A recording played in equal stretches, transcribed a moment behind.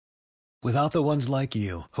Without the ones like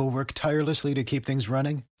you, who work tirelessly to keep things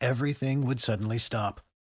running, everything would suddenly stop.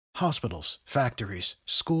 Hospitals, factories,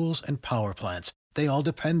 schools, and power plants, they all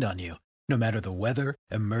depend on you. No matter the weather,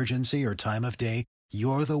 emergency, or time of day,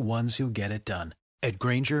 you're the ones who get it done. At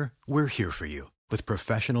Grainger, we're here for you with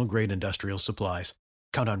professional-grade industrial supplies.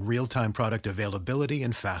 Count on real-time product availability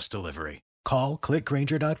and fast delivery. Call,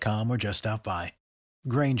 clickgrainger.com, or just stop by.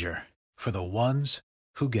 Grainger, for the ones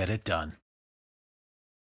who get it done.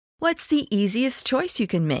 What's the easiest choice you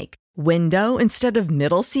can make? Window instead of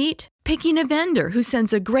middle seat? Picking a vendor who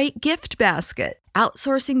sends a great gift basket?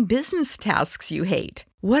 Outsourcing business tasks you hate?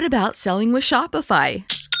 What about selling with Shopify?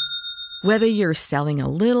 Whether you're selling a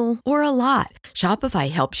little or a lot,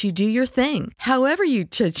 Shopify helps you do your thing, however you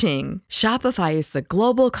cha-ching. Shopify is the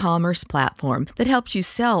global commerce platform that helps you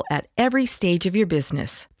sell at every stage of your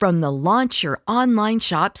business. From the launch your online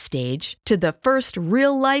shop stage to the first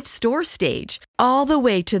real-life store stage, all the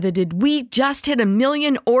way to the did we just hit 1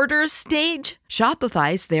 million orders stage.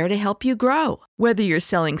 Shopify's there to help you grow. Whether you're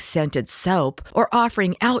selling scented soap or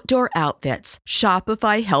offering outdoor outfits,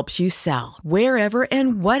 Shopify helps you sell. Wherever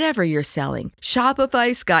and whatever you're selling,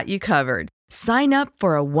 Shopify's got you covered. Sign up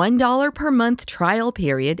for a $1 per month trial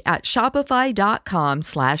period at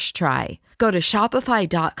shopify.com/try. Go to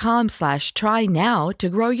shopify.com/try now to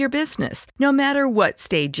grow your business, no matter what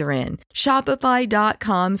stage you're in.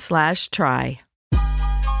 Shopify.com/try.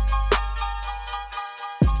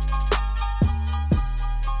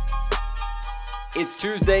 It's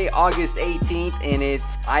Tuesday, August 18th, and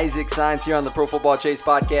it's Isaac Science here on the Pro Football Chase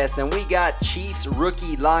podcast, and we got Chiefs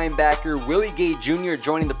rookie linebacker Willie Gay Jr.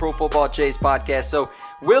 joining the Pro Football Chase podcast. So,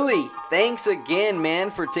 Willie, thanks again,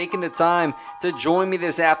 man, for taking the time to join me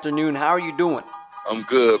this afternoon. How are you doing? I'm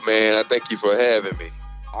good, man. I thank you for having me.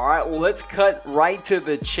 All right, well, let's cut right to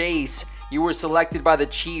the chase. You were selected by the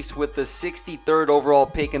Chiefs with the 63rd overall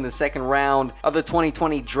pick in the second round of the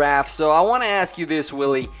 2020 draft. So I want to ask you this,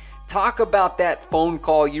 Willie. Talk about that phone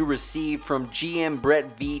call you received from GM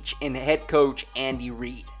Brett Veach and head coach Andy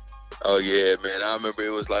Reid. Oh, yeah, man. I remember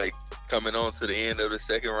it was like coming on to the end of the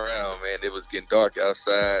second round, man. It was getting dark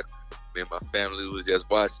outside. Me and my family was just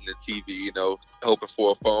watching the TV, you know, hoping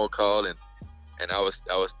for a phone call. And I was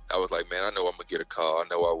like, man, I know I'm going to get a call. I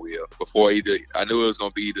know I will. I knew it was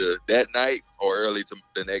going to be either that night or early to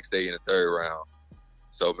the next day in the third round.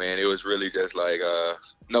 So, man, it was really just like,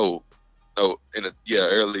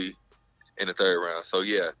 early in the third round. So,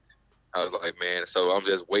 yeah, I was like, man, so I'm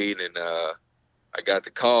just waiting, and I got the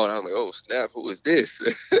call, and I was like, oh, snap, who is this?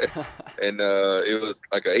 And it was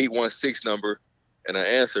like an 816 number, and I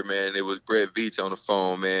answered, man. It was Brett Veach on the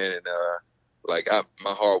phone, man, and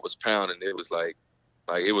my heart was pounding. It was like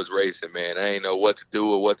it was racing, man. I didn't know what to do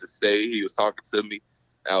or what to say. He was talking to me.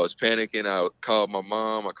 I was panicking. I called my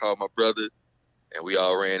mom. I called my brother, and we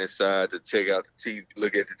all ran inside to check out the TV,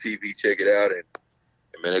 look at the TV, check it out, and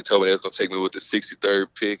man, they told me they was gonna take me with the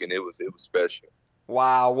 63rd pick, and it was special.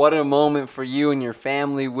 Wow, what a moment for you and your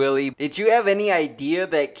family, Willie. Did you have any idea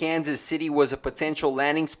that Kansas City was a potential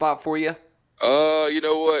landing spot for you? You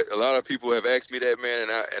know what? A lot of people have asked me that,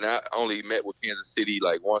 man, and I only met with Kansas City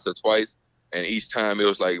like once or twice, and each time it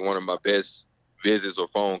was like one of my best visits or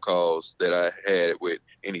phone calls that I had with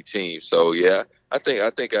any team. So yeah, I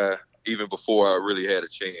think I even before I really had a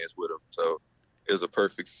chance with them, so it was a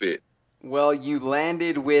perfect fit. Well, you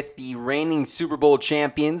landed with the reigning Super Bowl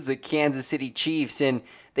champions, the Kansas City Chiefs, and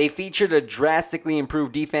they featured a drastically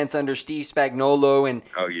improved defense under Steve Spagnuolo. And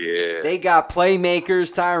oh, yeah. They got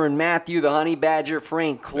playmakers, Tyrann Mathieu, the Honey Badger,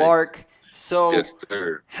 Frank Clark. So yes,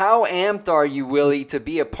 sir. How amped are you, Willie, to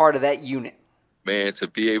be a part of that unit? Man, to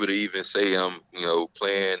be able to even say I'm,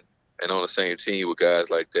 playing and on the same team with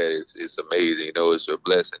guys like that, it's amazing. It's a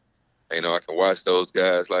blessing. I can watch those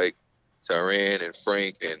guys like Tyrann and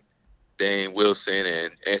Frank and Dane Wilson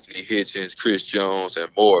and Anthony Hitchens, Chris Jones,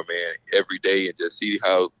 and more, man, every day, and just see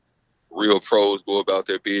how real pros go about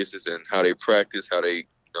their business and how they practice, how they,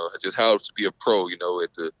 just how to be a pro,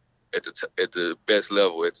 at the best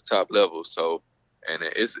level, at the top level. So, and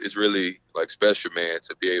it's really like special, man,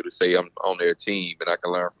 to be able to say I'm on their team and I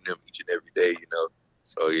can learn from them each and every day,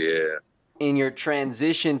 So, yeah. In your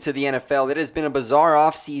transition to the NFL, it has been a bizarre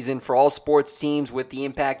offseason for all sports teams with the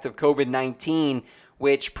impact of COVID-19,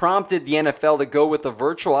 which prompted the NFL to go with a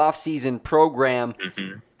virtual offseason program.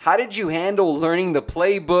 Mm-hmm. How did you handle learning the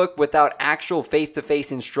playbook without actual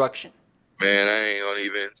face-to-face instruction? Man, I ain't gonna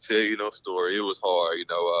even tell you no story. It was hard,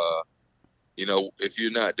 if you're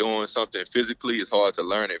not doing something physically, it's hard to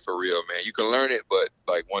learn it for real, man. You can learn it, but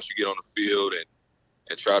like once you get on the field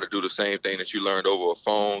and try to do the same thing that you learned over a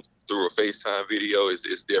phone through a FaceTime video,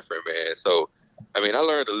 it's different, man. So, I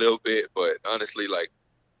learned a little bit, but honestly, like,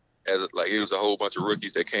 like it was a whole bunch of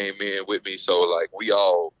rookies that came in with me. So like we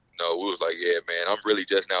all, we was like, yeah, man, I'm really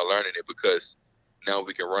just now learning it because now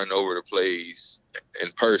we can run over the plays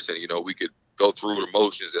in person. We could go through the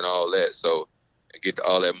motions and all that. So and get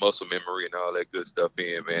all that muscle memory and all that good stuff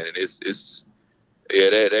in, man. And it's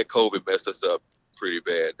that COVID messed us up pretty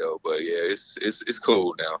bad though. But yeah, it's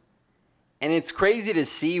cool now. And it's crazy to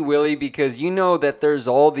see, Willie, because you know that there's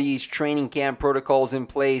all these training camp protocols in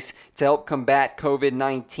place to help combat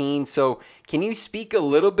COVID-19. So can you speak a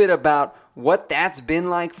little bit about what that's been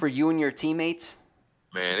like for you and your teammates?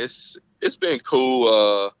 Man, it's been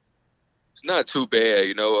cool. It's not too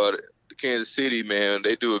bad. The Kansas City, man,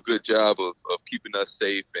 they do a good job of keeping us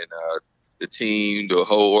safe. And the team, the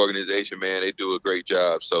whole organization, man, they do a great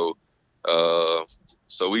job. So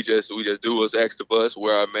So we just do what's asked of us,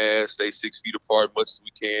 wear our masks, stay 6 feet apart as much as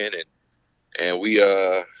we can, and we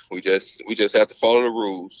just have to follow the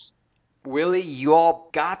rules. Willie, you all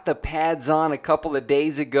got the pads on a couple of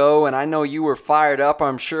days ago, and I know you were fired up,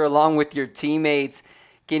 I'm sure, along with your teammates.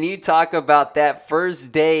 Can you talk about that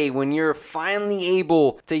first day when you're finally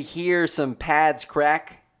able to hear some pads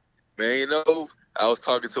crack? Man, I was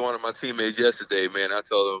talking to one of my teammates yesterday, man. I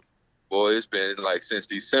told him, boy, it's been like since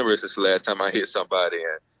December since the last time I hit somebody.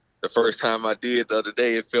 And the first time I did the other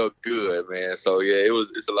day, it felt good, man. So, yeah,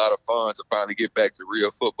 it's a lot of fun to finally get back to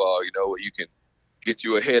real football, where you can get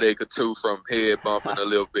you a headache or two from head bumping a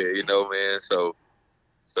little bit, man.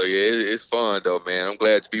 So yeah, it's fun, though, man. I'm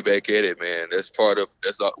glad to be back at it, man. That's what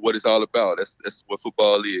it's all about. That's what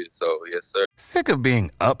football is. So, yes, sir. Sick of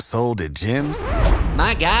being upsold at gyms?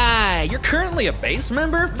 My guy, you're currently a base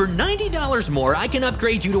member? For $90 more, I can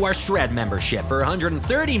upgrade you to our Shred membership. For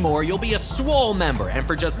 $130 more, you'll be a Swole member. And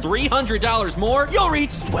for just $300 more, you'll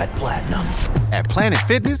reach Sweat Platinum. At Planet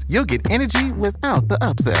Fitness, you'll get energy without the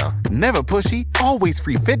upsell. Never pushy, always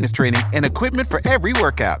free fitness training and equipment for every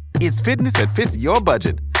workout. It's fitness that fits your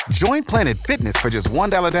budget. Join Planet Fitness for just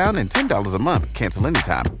 $1 down and $10 a month. Cancel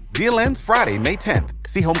anytime. Deal ends Friday, May 10th.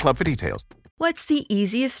 See Home Club for details. What's the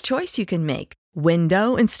easiest choice you can make?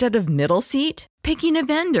 Window instead of middle seat? Picking a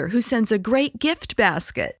vendor who sends a great gift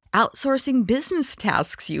basket? Outsourcing business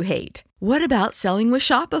tasks you hate? What about selling with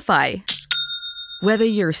Shopify? Whether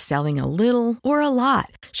you're selling a little or a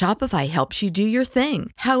lot, Shopify helps you do your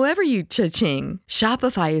thing, however you cha-ching.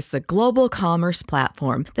 Shopify is the global commerce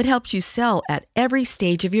platform that helps you sell at every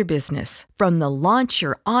stage of your business. From the launch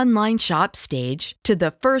your online shop stage to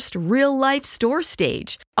the first real-life store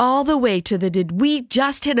stage, all the way to the did we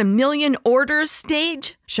just hit 1 million orders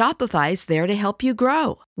stage. Shopify's there to help you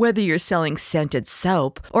grow. Whether you're selling scented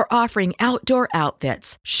soap or offering outdoor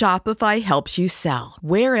outfits, Shopify helps you sell.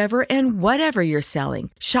 Wherever and whatever you're selling,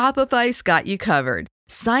 Shopify's got you covered.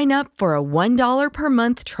 Sign up for a $1 per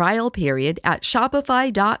month trial period at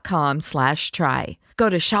shopify.com/try. Go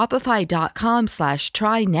to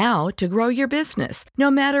shopify.com/try now to grow your business, no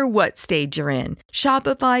matter what stage you're in.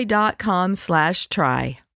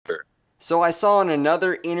 Shopify.com/try. So I saw in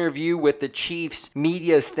another interview with the Chiefs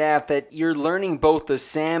media staff that you're learning both the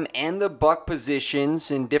Sam and the Buck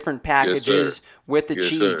positions in different packages with the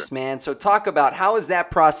Chiefs, man. So talk about how has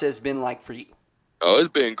that process been like for you? Oh, it's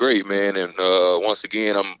been great, man. And once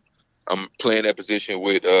again, I'm playing that position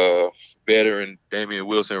with veteran Damian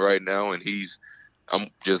Wilson right now, and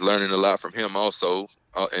I'm just learning a lot from him also,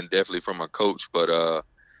 and definitely from my coach. But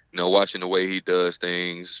watching the way he does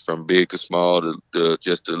things from big to small, to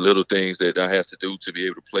just the little things that I have to do to be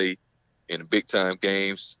able to play in big time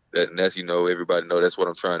games. That's everybody know that's what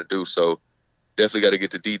I'm trying to do. So definitely got to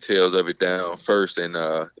get the details of it down first. And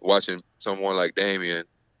watching someone like Damian,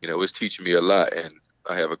 it's teaching me a lot, and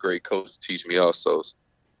I have a great coach to teach me also.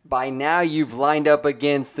 By now, you've lined up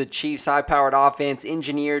against the Chiefs' high-powered offense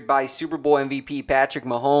engineered by Super Bowl MVP Patrick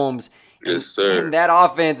Mahomes. Yes, sir. In that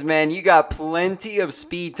offense, man, you got plenty of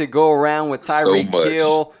speed to go around with Tyreek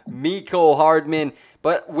Hill, Mecole Hardman.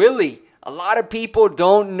 But, Willie, a lot of people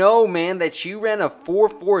don't know, man, that you ran a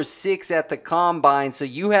 4.46 at the Combine, so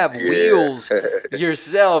you have wheels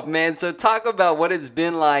yourself, man. So talk about what it's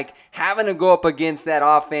been like having to go up against that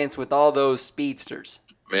offense with all those speedsters.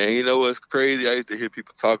 Man, you know what's crazy? I used to hear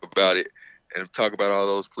people talk about it and talk about all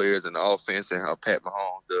those players in the offense and how Pat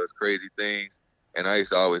Mahomes does crazy things. And I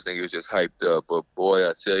used to always think it was just hyped up. But, boy,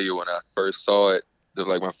 I tell you, when I first saw it,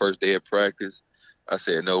 like my first day of practice, I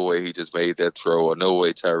said, no way he just made that throw, or no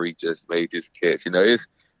way Tyreek just made this catch.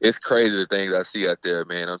 It's crazy the things I see out there,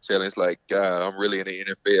 man. I'm telling you, it's like, God, I'm really in the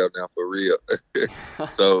NFL now for real.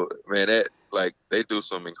 So, man, they do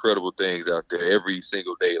some incredible things out there every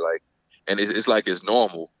single day. And it's like it's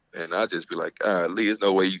normal. And I just be like, Lee, there's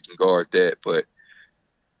no way you can guard that. But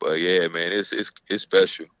yeah, man, it's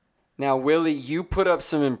special. Now, Willie, you put up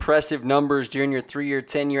some impressive numbers during your 3-year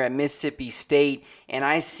tenure at Mississippi State, and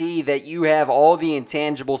I see that you have all the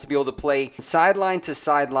intangibles to be able to play sideline to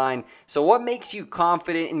sideline. So what makes you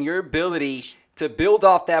confident in your ability to build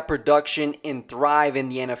off that production and thrive in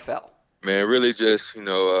the NFL? Man, really just,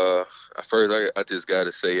 first I just got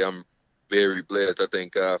to say I'm very blessed. I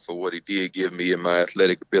thank God for what he did give me in my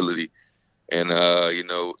athletic ability. And,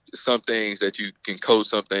 some things that you can coach,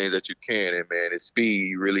 some things that you can't. And, man, it's speed.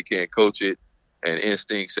 You really can't coach it, and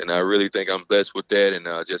instincts. And I really think I'm blessed with that, and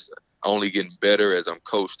just only getting better as I'm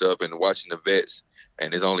coached up and watching the vets.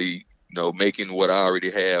 And it's only, making what I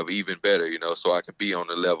already have even better, so I can be on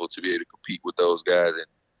the level to be able to compete with those guys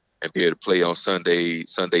and be able to play on Sunday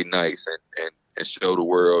nights and show the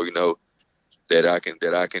world, that I can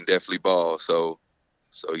definitely ball. So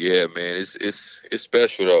yeah, man, it's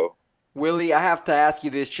special though. Willie, I have to ask you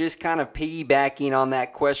this, just kind of piggybacking on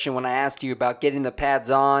that question when I asked you about getting the pads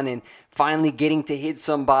on and finally getting to hit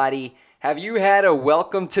somebody. Have you had a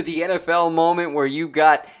welcome to the NFL moment where you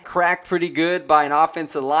got cracked pretty good by an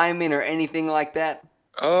offensive lineman or anything like that?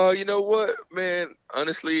 You know what, man?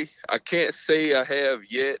 Honestly, I can't say I have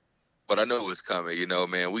yet, but I know it's coming.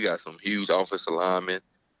 Man, we got some huge offensive linemen.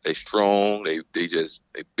 They strong. They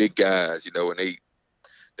big guys, and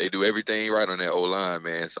they do everything right on that O-line,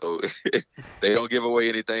 man. So they don't give away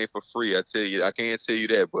anything for free. I tell you, I can't tell you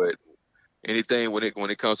that, but anything when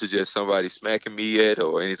it comes to just somebody smacking me yet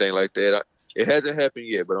or anything like that, it hasn't happened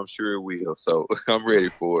yet, but I'm sure it will. So I'm ready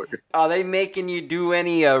for it. Are they making you do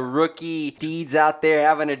any rookie deeds out there,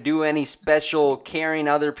 having to do any special carrying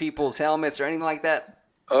other people's helmets or anything like that?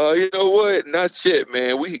 You know what? Not yet,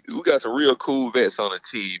 man. We got some real cool vets on the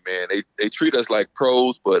team, man. They treat us like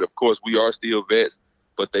pros, but of course we are still vets.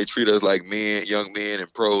 But they treat us like young men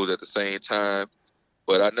and pros at the same time.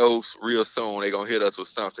 But I know real soon they're going to hit us with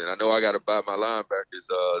something. I know I got to buy my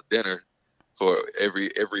linebackers dinner for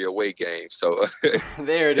every away game. So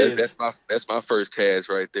there it is. That's my first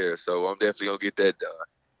task right there. So I'm definitely going to get that done.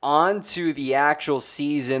 On to the actual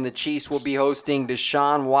season. The Chiefs will be hosting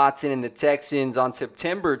Deshaun Watson and the Texans on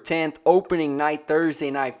September 10th, opening night,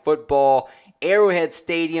 Thursday Night Football. Arrowhead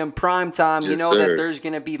Stadium, primetime. Yes, you know sir. that there's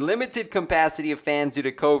going to be limited capacity of fans due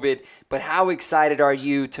to COVID, but how excited are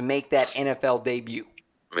you to make that NFL debut?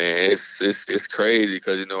 Man, it's crazy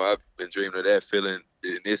because, I've been dreaming of that feeling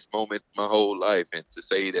in this moment my whole life. And to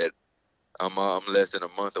say that I'm less than a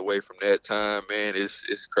month away from that time, man,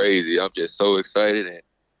 it's crazy. I'm just so excited, and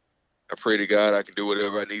I pray to God I can do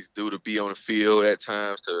whatever I need to do to be on the field at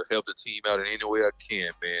times to help the team out in any way I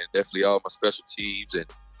can, man. Definitely all my special teams, and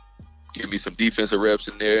give me some defensive reps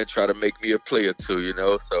in there and try to make me a player too,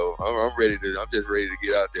 So I'm ready to. I'm just ready to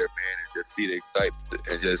get out there, man, and just see the excitement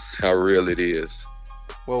and just how real it is.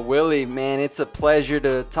 Well, Willie, man, it's a pleasure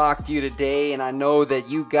to talk to you today, and I know that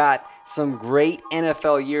you got some great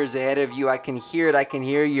NFL years ahead of you. I can hear it. I can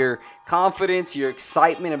hear your confidence, your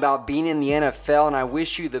excitement about being in the NFL, and I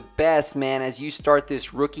wish you the best, man, as you start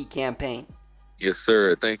this rookie campaign. Yes,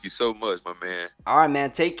 sir. Thank you so much, my man. All right,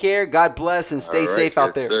 man. Take care. God bless, and stay safe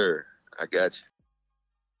out there. Yes, sir. I got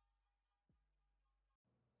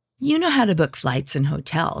you. You know how to book flights and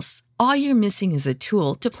hotels. All you're missing is a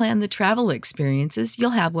tool to plan the travel experiences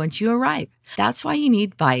you'll have once you arrive. That's why you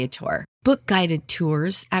need Viator. Book guided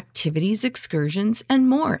tours, activities, excursions, and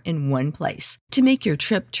more in one place to make your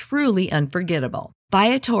trip truly unforgettable.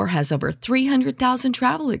 Viator has over 300,000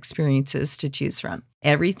 travel experiences to choose from.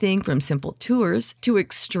 Everything from simple tours to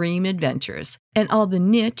extreme adventures and all the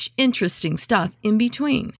niche, interesting stuff in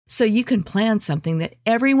between. So you can plan something that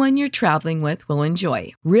everyone you're traveling with will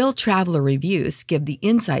enjoy. Real traveler reviews give the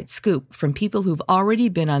inside scoop from people who've already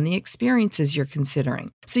been on the experiences you're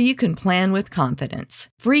considering. So you can plan with confidence.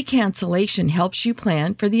 Free cancellation helps you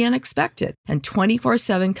plan for the unexpected. And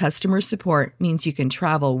 24/7 customer support means you can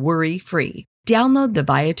travel worry-free. Download the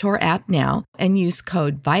Viator app now and use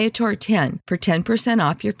code Viator10 for 10%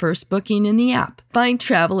 off your first booking in the app. Find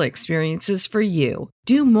travel experiences for you.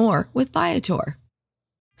 Do more with Viator.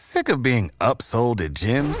 Sick of being upsold at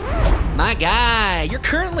gyms? My guy, you're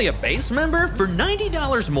currently a base member. For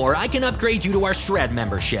 $90 more, I can upgrade you to our Shred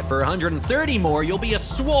membership. For $130 more, you'll be a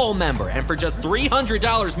swole member. And for just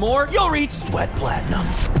 $300 more, you'll reach Sweat Platinum.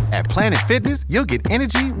 At Planet Fitness, you'll get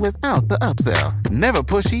energy without the upsell. Never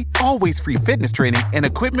pushy, always free fitness training and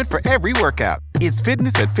equipment for every workout. It's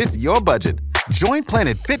fitness that fits your budget. Join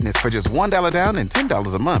Planet Fitness for just $1 down and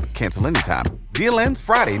 $10 a month. Cancel anytime. Deal ends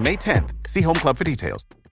Friday, May 10th. See Home Club for details.